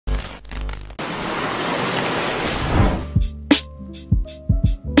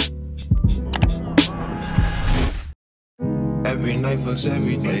night fucks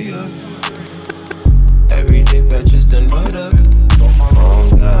every day up. Everyday patches done mud up.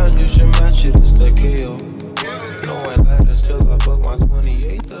 Oh God, you should match it, it's the KO. No one like this till I fuck my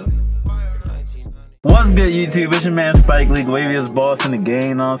 28th up. What's good, YouTube? It's your man SpikeLeak, waviest boss in the game,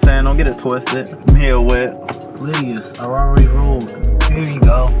 you know what I'm saying? Don't get it twisted. I'm here with Lydia's already rolled. Here you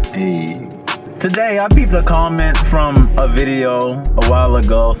go. Hey. Today, I peeped a comment from a video a while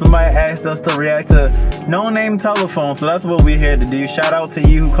ago. Somebody asked us to react to No-Name Telephone, so that's what we're here to do. Shout out to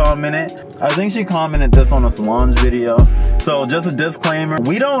you who commented. I think she commented this on a Solange video. So just a disclaimer,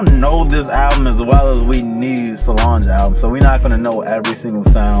 we don't know this album as well as we knew Solange album, so we're not gonna know every single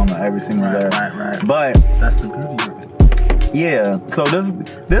sound or every single lyric. Right. But that's the beauty of it. Yeah, so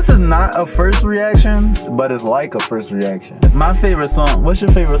this is not a first reaction, but it's like a first reaction. My favorite song, what's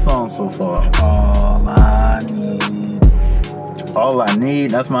your favorite song so far? All I Need. All I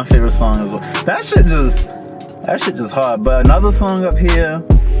Need, that's my favorite song as well. That shit just hard. But another song up here,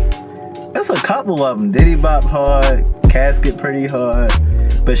 it's a couple of them. Diddy Bop hard, Casket pretty hard.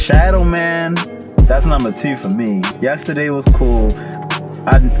 But Shadow Man, that's number 2 for me. Yesterday was cool.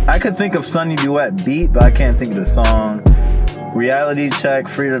 I could think of Sunny Duet beat, but I can't think of the song. Reality Check,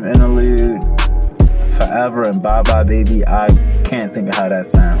 Freedom Interlude, Forever, and Bye Bye Baby. I can't think of how that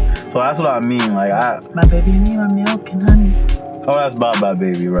sounds. So that's what I mean. Like my baby need my milk and honey. Oh, that's Bye Bye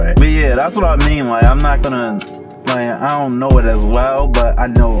Baby, right? But yeah, that's what I mean. Like I'm not gonna, like I don't know it as well, but I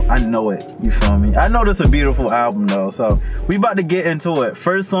know it. You feel me? I know this is a beautiful album though. So we about to get into it.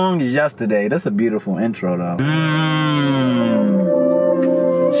 First song is Yesterday. That's a beautiful intro though.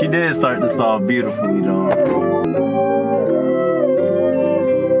 She did start this off beautifully though.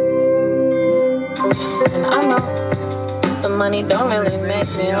 And I know the money don't really make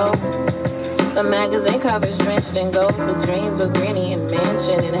me whole. The magazine covers drenched in gold. The dreams of Granny and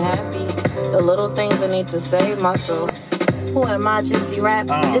Mansion and happy. The little things I need to save my soul. Who am I, Gypsy Rap?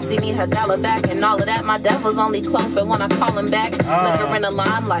 Gypsy need her dollar back and all of that. My devil's only closer when I call him back. Lick her in the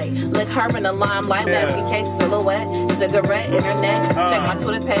limelight. Lick her in the limelight. Basket case, silhouette, cigarette, internet. Check my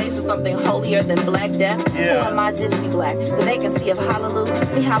Twitter page for something holier than Black Death. Who am I, Gypsy Black? The vacancy of Hallelujah.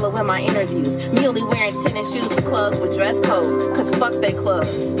 Me hollow in my interviews. Me only wearing tennis shoes to clubs with dress codes. Cause fuck they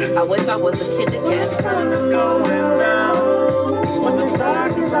clubs. I wish I was a kid again. When the sun is going down, when the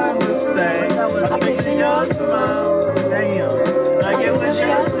dark is out to stay, I picture your smile. Damn, like it was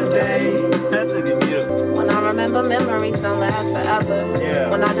yesterday. That should be beautiful. When I remember memories don't last forever.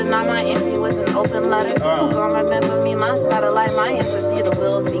 When I deny my empty with an open letter. Who gon' remember me? My satellite, my empathy. The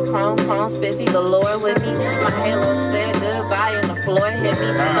wheels be chrome, spiffy. The Lord with me. My halo said goodbye and the floor hit me.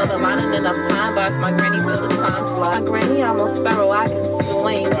 Though the mountain in a pine box, my granny feel the time slide. My granny almost sparrow, I can see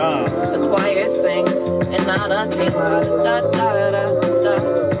wings. The choir sings and not a thing.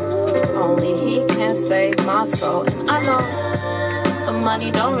 Only he can save my soul. And I know the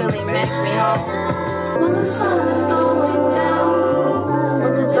money don't really make me whole. When the sun is going down,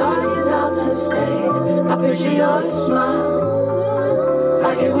 when the dark is out to stay, I picture your smile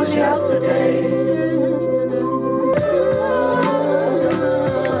like it was yesterday.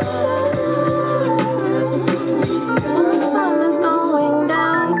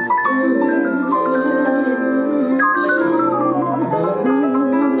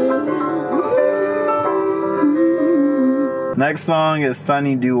 Next song is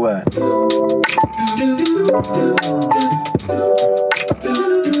Sunny Duet.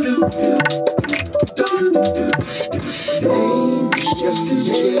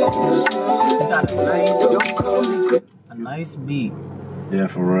 Got a nice beat. Yeah,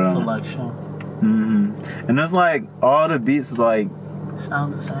 for real. Selection. And it's like all the beats like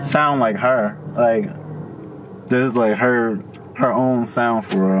sound like her. Like there's like her own sound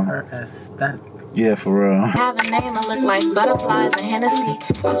for real. Her aesthetic. Yeah, for real. Have a name and look like butterflies and Hennessy.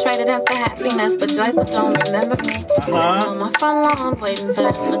 I'll trade it up for happiness, but joyful don't remember me. Sitting on my front lawn, waiting for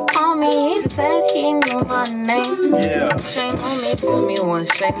him to call me. He said he knew my name. Shame on me, fool me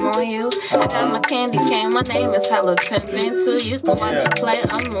once, shame on you. I got my candy cane, my name is hella pimpin' too. You can watch it play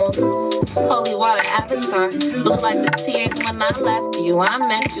unmoved. Holy water avatar, blue like the tears when I left you. I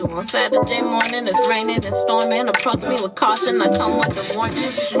met you on Saturday morning. It's raining and storming. Approach me with caution. I come with the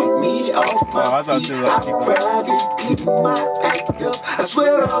warning. Shoot me off my feet. I'm bragging, keep my act up. I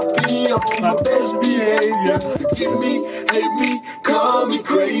swear I'll be on my best behavior. Forgive me, hate me, call me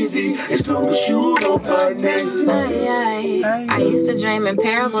crazy. As long as you know my name. I used to dream in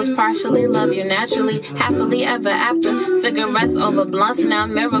parables, partially love you naturally, happily ever after. Cigarettes over blunts, now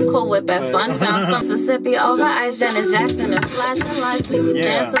Miracle Whip at Fun Town. Mississippi over Ice, Janet Jackson and flashing lights. We can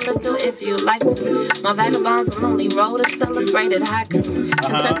dance a little if you like to. My vagabonds a lonely road, a celebrated haiku.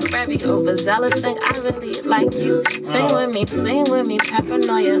 contemporary, overzealous, think I really like you. Sing with me,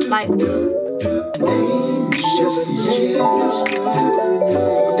 paranoia, like Name's just a jest.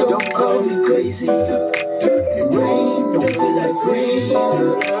 Don't call me crazy. And rain don't feel like rain.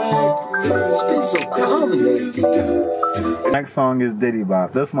 It's been so calm lately. Next song is Diddy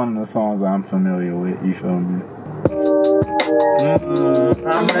Bop. That's one of the songs I'm familiar with. You feel me?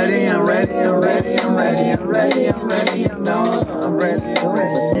 I'm ready, I'm ready, I'm ready, I'm ready, I'm ready, I'm ready, I'm ready, I'm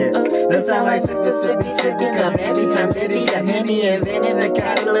ready. Yeah. This sound like Mississippi, sippy cup. Every time Diddy got Henny invented the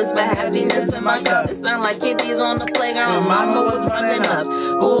catalyst for happiness in my cup. It sound like kiddies on the playground. Mama was running up.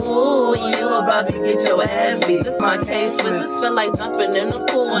 Ooh, you about to get your ass beat. This my case, but this feel like jumping in the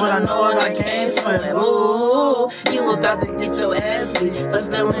pool when I know when I can't swim. Ooh, you about to get your ass beat for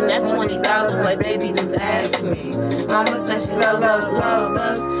stealing that $20. Like baby, just ask me. Mama said she loved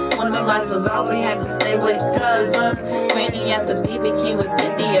us. When the lights was off, we had to stay with cousins. Granny at the BBQ with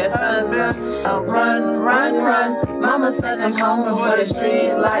 50 as husband. Run. Mama said I'm home before the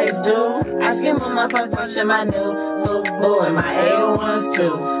street lights do. Asking mama for pushing my new football and my A1s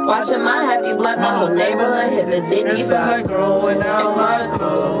too. Watching my happy block, my whole neighborhood hit the Diddy. It's like growing out my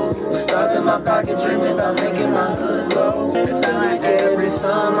clothes. The stars in my pocket, dreaming about making my hood glow. It's been like every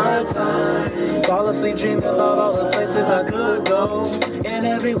summertime. Fall asleep dreaming about all the places I could go. And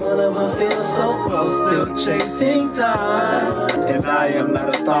every one of them feels so close, still chasing time. And I am not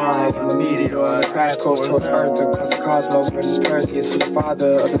a star, I am a meteor, a crash course towards Earth across the cosmos versus Perseus to the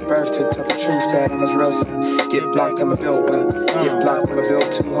father of his birth to tell the truth that I'm his real son. Get blocked, I'm a built one. Get blocked, I'm a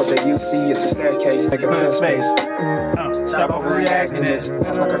built two. Hope that you see it's a staircase, make a clear space. Stop overreacting this.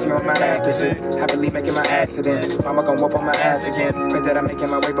 That's my curfew on my after 6. Happily making my accident. Mama gon' whoop on my ass again. Pray that I'm making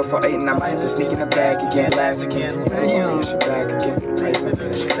my way before 8 and I might have to sneak in the back again. Laughs again. Pray for me, she back again. Pray for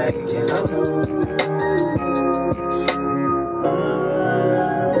me, she back again. Oh no.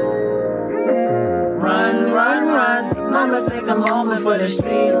 Run. Mama said come home before the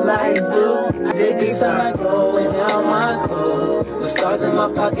street lights do. I did this sound like growing out my clothes. The stars in my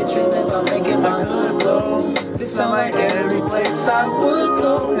pocket dreaming about making my hood glow. This sound like every place I would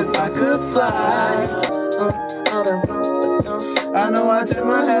go if I could fly. I know I took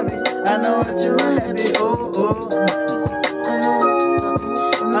my happy. I know I took my happy. Oh.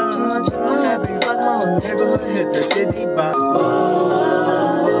 I know I took my happy. But my whole neighborhood hit the Diddy Bop.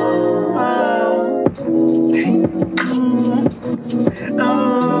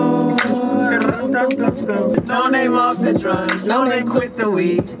 No name off the drum, no name quit the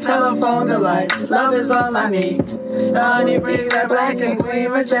weed. Telephone the light, love is all I need. Honey, bring that black and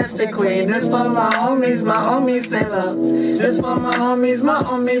green, majestic queen. This for my homies say love. This for my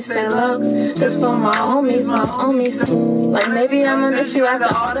homies say love. This for my homies say like maybe I'ma miss you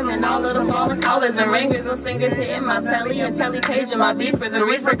after autumn and all of the falling colors and ringers when stingers hitting my telly and telly page and my beef for the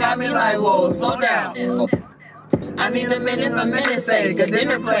reefer got me like whoa, slow down. I need a minute for minute's sake. A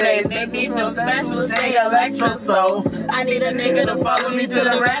dinner plays make me feel special. J Electro Soul. I need a nigga to follow me to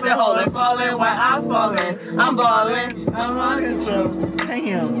the rabbit hole and fall in while I'm falling. I'm ballin'. I'm on control.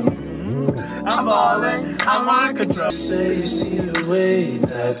 Damn. I'm ballin'. I'm on control. Say you see the way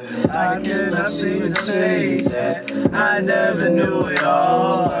that I cannot even say that I never knew it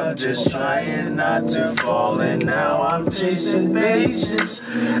all. I'm just trying not to fall, and now I'm chasing patience.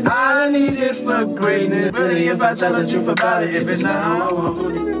 I need it for greatness. Really, if I tell the truth about it, if it's not how I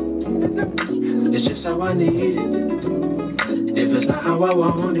want it, it's just how I need it. If it's not how I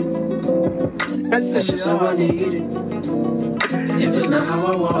want it, it's just how I need it. If it's not how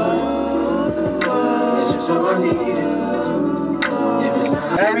I want it, it's just how I need it.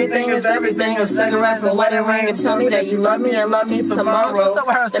 Everything is everything. A cigarette for wedding ring and tell me that you love me and love me tomorrow.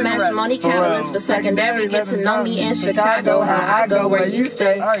 The matrimony catalyst for secondary. Get to know me in Chicago. How I go where you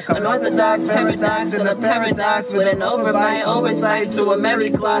stay. An orthodox paradox and a paradox with an overbite oversight to a merry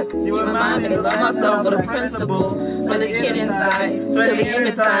clock. You remind me to love myself for the principle, for the kid inside, till the end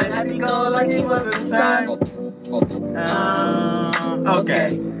of time. Happy go like he was in time.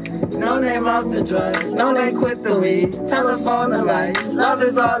 Okay. No name off the drug, no name quit the weed. Telephone the light, love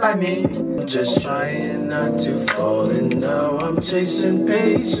is all I need. I'm just trying not to fall, and now I'm chasing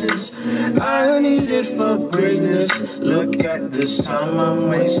patience. I need it for greatness. Look at this time I'm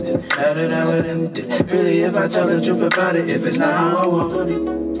wasting. Had it, how it ended. Really, if I tell the truth about it, if it's not how I want it,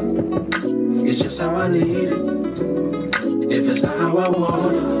 it's just how I need it. If it's not how I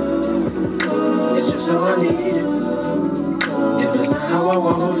want it, it's just how I need it. If it's not how I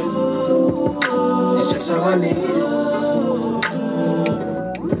want it, it's just how I need it.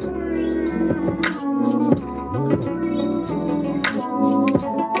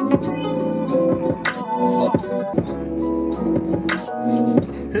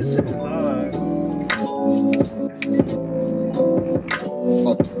 this shit is hard.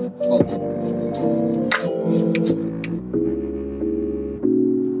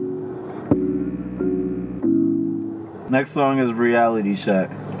 Next song is Reality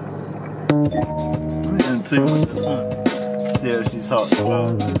Shack. I'm into this one. See what she's talking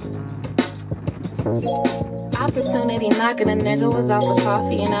about. Opportunity knocking, a nigga was off the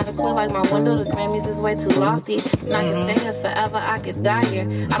coffee. And I to quit like my window, the Grammys is way too lofty. And I can stay here forever, I could die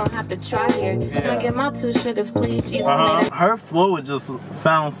here. I don't have to try here. Can I get my 2 sugars, please? Jesus made it. Her flow would just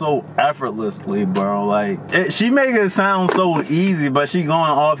sound so effortlessly, bro. Like, she make it sound so easy, but she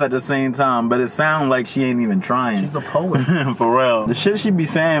going off at the same time. But it sounds like she ain't even trying. She's a poet. For real. The shit she be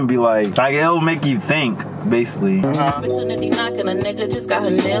saying be like it'll make you think, basically. Opportunity knocking, a nigga just got her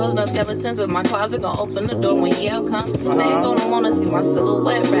nails. No skeletons in my closet, gonna open the door when Yale come. They ain't gonna wanna see my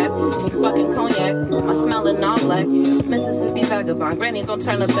silhouette rap. You fucking cognac, my smelling all black. Mississippi vagabond, granny gon'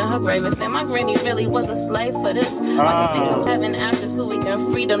 turn up in her grave and say my granny really was a slave for this. I can think of heaven after so we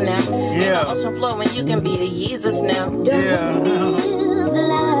can freedom now. In the ocean floor when you can be a Jesus now. Don't feel the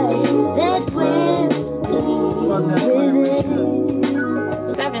light that wears within.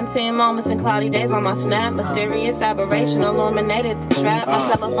 17 moments and cloudy days on my snap. Mysterious aberration illuminated the trap. My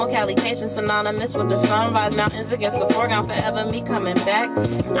telephone calication synonymous with the sunrise. Mountains against the foreground, forever me coming back.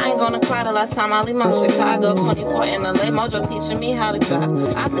 I ain't gonna cry the last time I leave my Chicago. 24 in LA, Mojo teaching me how to drive.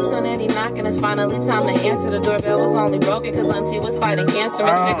 Opportunity knocking, it's finally time to answer. The doorbell was only broken cause auntie was fighting cancer.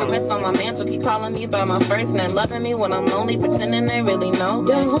 And cigarettes on my mantle keep calling me by my first name. Loving me when I'm lonely, pretending they really know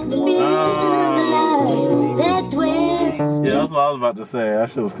me. Don't feel the light that wears. Yeah, that's what I was about to say. That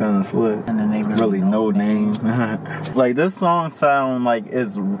shit was kind of slick. And the name really no name. Like, this song sound like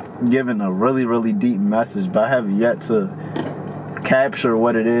it's giving a really, really deep message, but I have yet to capture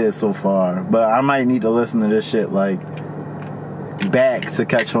what it is so far. But I might need to listen to this shit like back to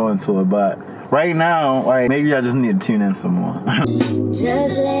catch on to it. But right now, like, maybe I just need to tune in some more. Just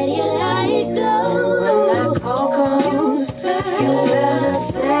let your light glow. When that call comes, you better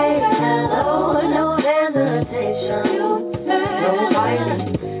say hello. No hesitation. No fighting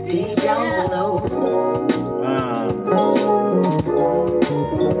deep down below.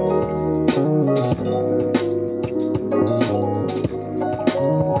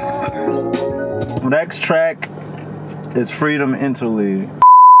 Next track is Freedom Interlude.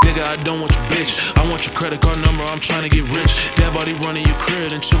 Nigga, I don't want your bitch. I want your credit card number, I'm trying to get rich. That body running your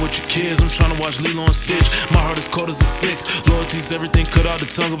crib and chill with your kids. I'm trying to watch Lilo and Stitch. My heart is cold as a 6. Loyalty's everything, cut out the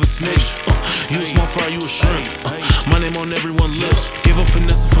tongue of a snitch. You a small fry, you a shrimp. My name on everyone's lips. Gave up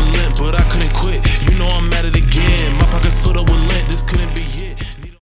Vanessa for Lent, but I couldn't quit. You know I'm at it again. My pockets filled up with lint, this couldn't be it.